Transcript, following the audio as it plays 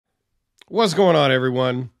What's going on,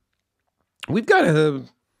 everyone? We've got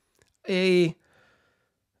a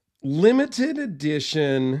limited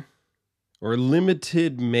edition or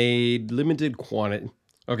limited quantity.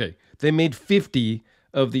 Okay, they made 50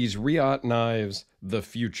 of these Reate knives, the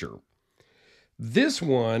future. This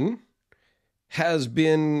one has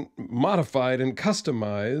been modified and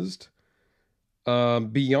customized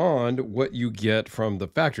beyond what you get from the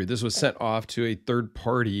factory. This was sent off to a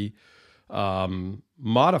third-party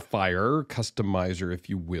modifier, customizer, if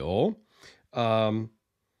you will.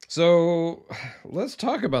 So let's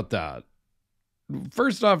talk about that.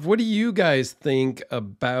 First off, what do you guys think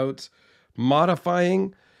about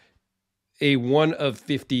modifying a 1 of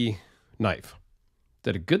 50 knife? Is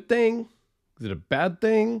that a good thing? Is it a bad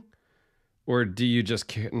thing? Or do you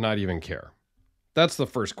just not even care? That's the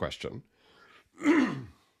first question.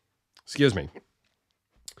 Excuse me.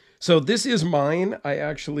 So this is mine. I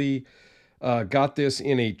actually got this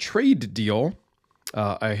in a trade deal.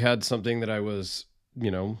 I had something that I was,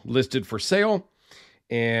 listed for sale.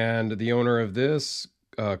 And the owner of this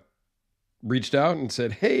reached out and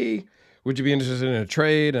said, hey, would you be interested in a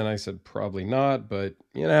trade? And I said, probably not, but,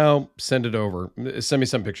 send it over. Send me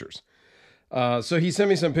some pictures. So he sent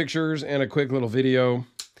me some pictures and a quick little video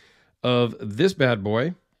of this bad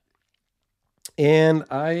boy. And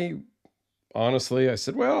I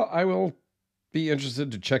said, well, I will be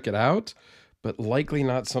interested to check it out, but likely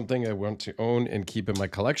not something I want to own and keep in my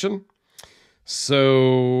collection.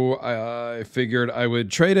 So I figured I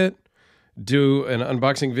would trade it, do an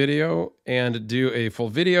unboxing video, and do a full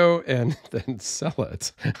video, and then sell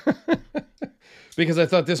it. Because I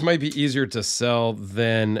thought this might be easier to sell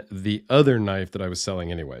than the other knife that I was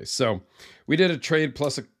selling anyway. So we did a trade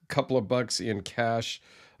plus a couple of bucks in cash,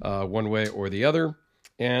 one way or the other.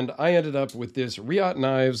 And I ended up with this Reate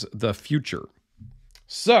Knives, the future.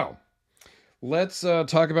 So let's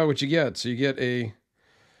talk about what you get. So you get a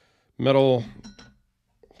metal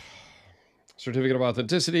certificate of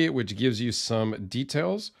authenticity, which gives you some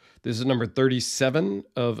details. This is number 37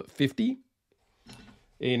 of 50.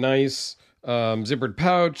 A nice zippered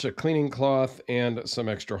pouch, a cleaning cloth, and some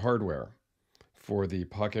extra hardware for the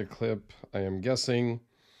pocket clip, I am guessing.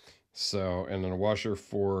 So, and then a washer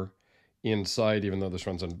for inside, even though this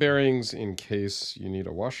runs on bearings, in case you need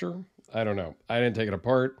a washer. I don't know. I didn't take it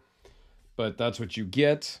apart, but that's what you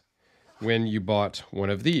get when you bought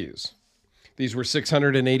one of these. These were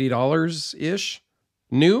 $680-ish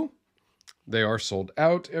new. They are sold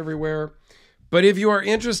out everywhere. But if you are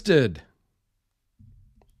interested,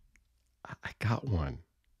 I got one.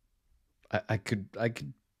 I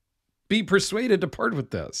could be persuaded to part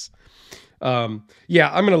with this.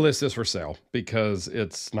 Yeah, I'm going to list this for sale because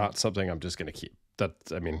it's not something I'm just going to keep.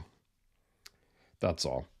 That's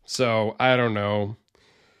all. So I don't know,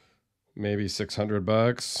 maybe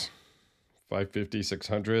 $600, 550,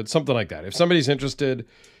 600, something like that. If somebody's interested,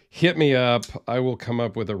 hit me up. I will come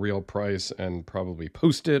up with a real price and probably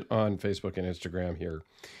post it on Facebook and Instagram here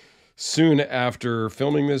soon after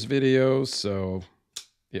filming this video. So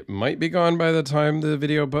it might be gone by the time the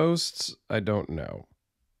video posts. I don't know,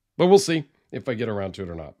 but we'll see if I get around to it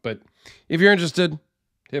or not. But if you're interested,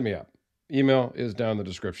 hit me up. Email is down in the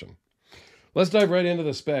description. Let's dive right into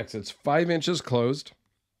the specs. It's 5 inches closed,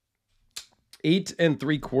 8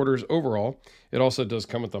 3/4 overall. It also does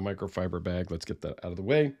come with a microfiber bag. Let's get that out of the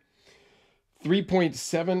way.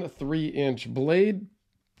 3.73-inch blade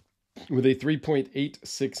with a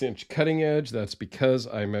 3.86-inch cutting edge. That's because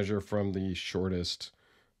I measure from the shortest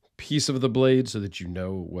piece of the blade so that you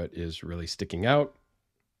know what is really sticking out.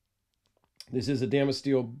 This is a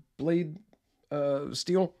Damasteel blade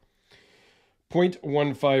steel.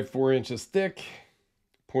 0.154 inches thick,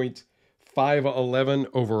 0.511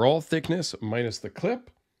 overall thickness minus the clip.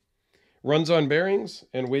 Runs on bearings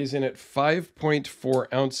and weighs in at 5.4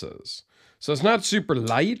 ounces. So it's not super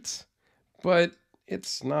light, but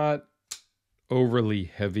it's not overly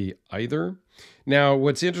heavy either. Now,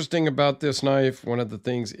 what's interesting about this knife, one of the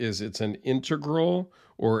things is it's an integral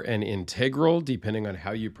or an integral, depending on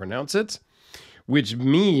how you pronounce it, which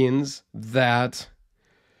means that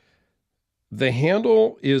the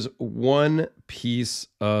handle is one piece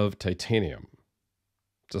of titanium.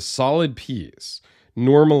 It's a solid piece.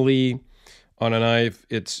 Normally on a knife,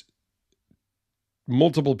 it's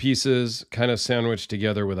multiple pieces kind of sandwiched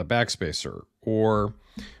together with a backspacer or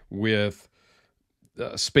with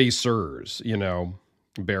spacers,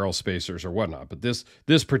 barrel spacers or whatnot. But this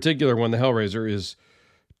particular one, the Hellraiser, is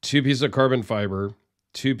 2 pieces of carbon fiber,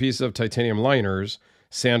 2 pieces of titanium liners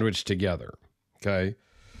sandwiched together. Okay.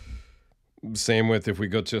 Same with if we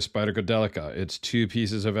go to a Spyderco Delica, it's 2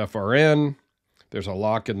 pieces of FRN. There's a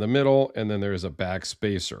lock in the middle, and then there's a back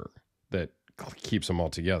spacer. that keeps them all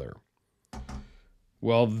together.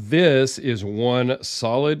 Well, this is one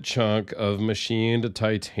solid chunk of machined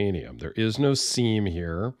titanium. There is no seam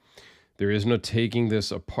here. There is no taking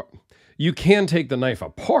this apart. You can take the knife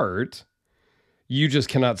apart. You just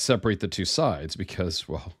cannot separate the two sides because,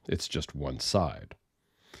 well, it's just one side.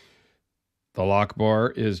 The lock bar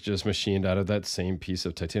is just machined out of that same piece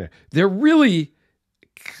of titanium. They're really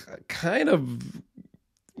kind of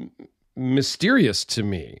mysterious to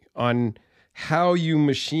me on how you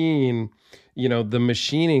machine, the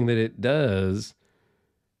machining that it does,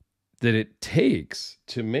 that it takes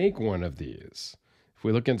to make one of these. If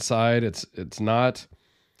we look inside, it's not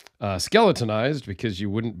skeletonized because you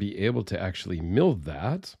wouldn't be able to actually mill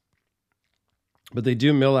that. But they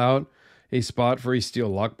do mill out a spot for a steel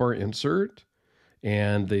lock bar insert,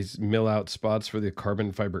 and they mill out spots for the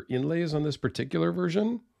carbon fiber inlays on this particular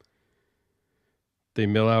version. They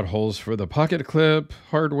mill out holes for the pocket clip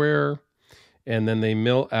hardware, and then they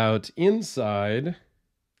mill out inside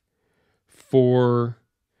for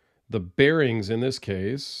the bearings in this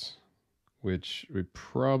case, which we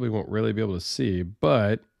probably won't really be able to see,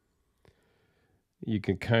 but you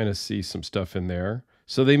can kind of see some stuff in there.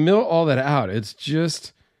 So they mill all that out. That's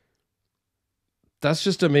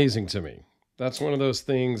just amazing to me. That's one of those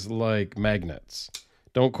things like magnets.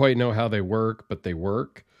 Don't quite know how they work, but they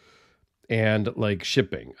work. And like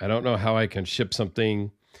shipping. I don't know how I can ship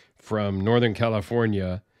something from Northern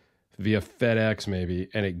California via FedEx maybe,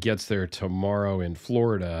 and it gets there tomorrow in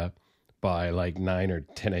Florida by like 9 or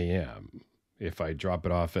 10 a.m. If I drop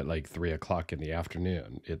it off at like 3 o'clock in the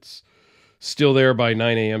afternoon, it's still there by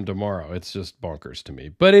 9 a.m. tomorrow. It's just bonkers to me.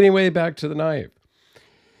 But anyway, back to the knife.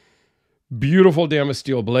 Beautiful Damascene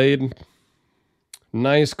steel blade.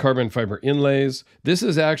 Nice carbon fiber inlays. This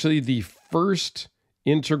is actually the first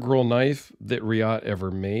integral knife that Reate ever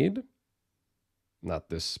made. Not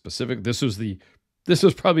this specific. This was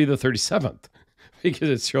probably the 37th because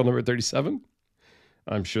it's serial number 37.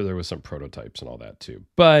 I'm sure there was some prototypes and all that too,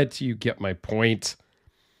 but you get my point.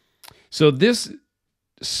 So this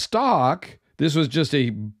stock, this was just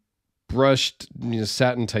a brushed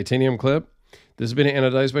satin titanium clip. This has been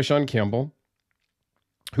anodized by Sean Campbell,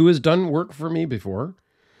 who has done work for me before.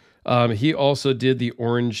 He also did the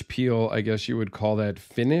orange peel, I guess you would call that,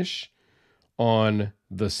 finish on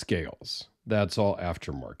the scales. That's all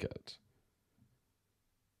aftermarket,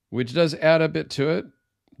 which does add a bit to it.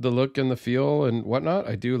 The look and the feel and whatnot.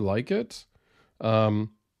 I do like it. I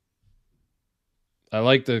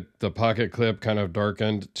like the pocket clip kind of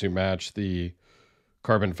darkened to match the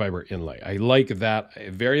carbon fiber inlay. I like that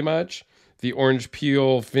very much. The orange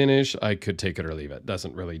peel finish, I could take it or leave it.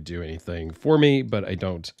 Doesn't really do anything for me, but I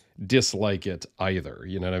don't dislike it either.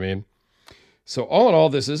 You know what I mean? So all in all,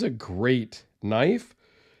 this is a great knife.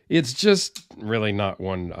 It's just really not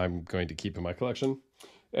one I'm going to keep in my collection.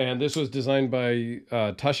 And this was designed by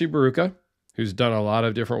Tashi Baruka, who's done a lot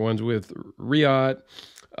of different ones with Reate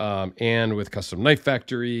and with Custom Knife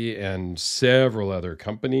Factory and several other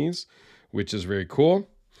companies, which is very cool.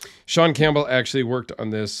 Sean Campbell actually worked on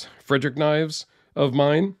this Frederick knives of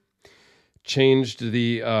mine, changed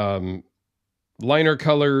the liner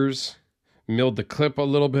colors, milled the clip a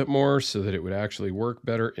little bit more so that it would actually work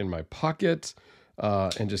better in my pocket,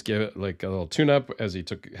 and just gave it like a little tune-up as he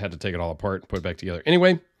had to take it all apart and put it back together.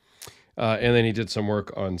 Anyway, and then he did some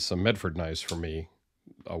work on some Medford knives for me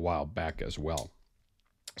a while back as well.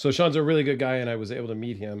 So Sean's a really good guy, and I was able to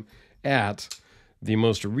meet him at the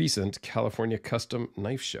most recent California Custom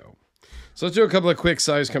Knife Show. So let's do a couple of quick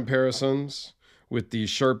size comparisons with the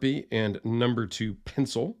Sharpie and number 2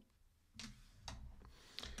 pencil.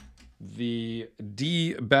 The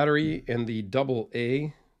D battery and the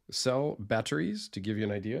AA cell batteries, to give you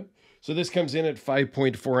an idea. So this comes in at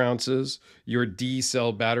 5.4 ounces. Your D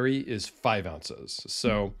cell battery is 5 ounces.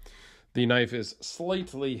 So the knife is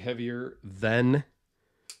slightly heavier than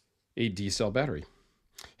a D cell battery.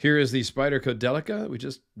 Here is the Spyderco Delica we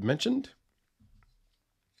just mentioned.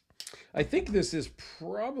 I think this is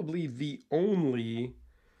probably the only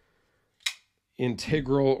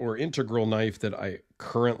integral knife that I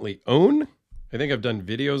currently own. I think I've done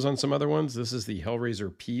videos on some other ones. This is the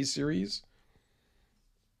Hellraiser P series.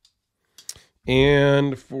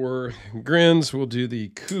 And for grins, we'll do the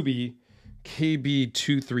Kubi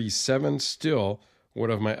KB237, still one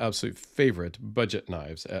of my absolute favorite budget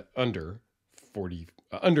knives at under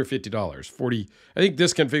 $50. I think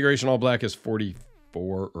this configuration all black is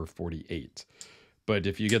 44 or 48. But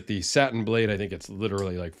if you get the satin blade, I think it's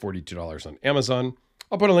literally like $42 on Amazon.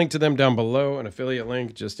 I'll put a link to them down below, an affiliate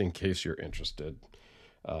link, just in case you're interested.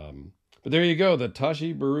 But there you go, the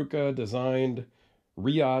Tashi Baruka designed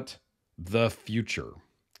Reate the Future.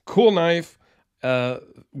 Cool knife.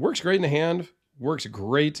 Works great in the hand. Works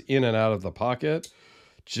great in and out of the pocket.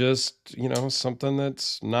 Just, something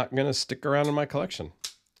that's not going to stick around in my collection.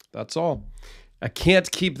 That's all. I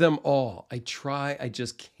can't keep them all. I try, I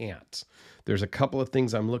just can't. There's a couple of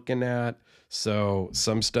things I'm looking at, so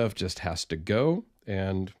some stuff just has to go.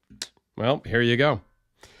 And, well, here you go.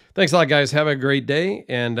 Thanks a lot, guys. Have a great day,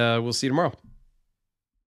 and we'll see you tomorrow.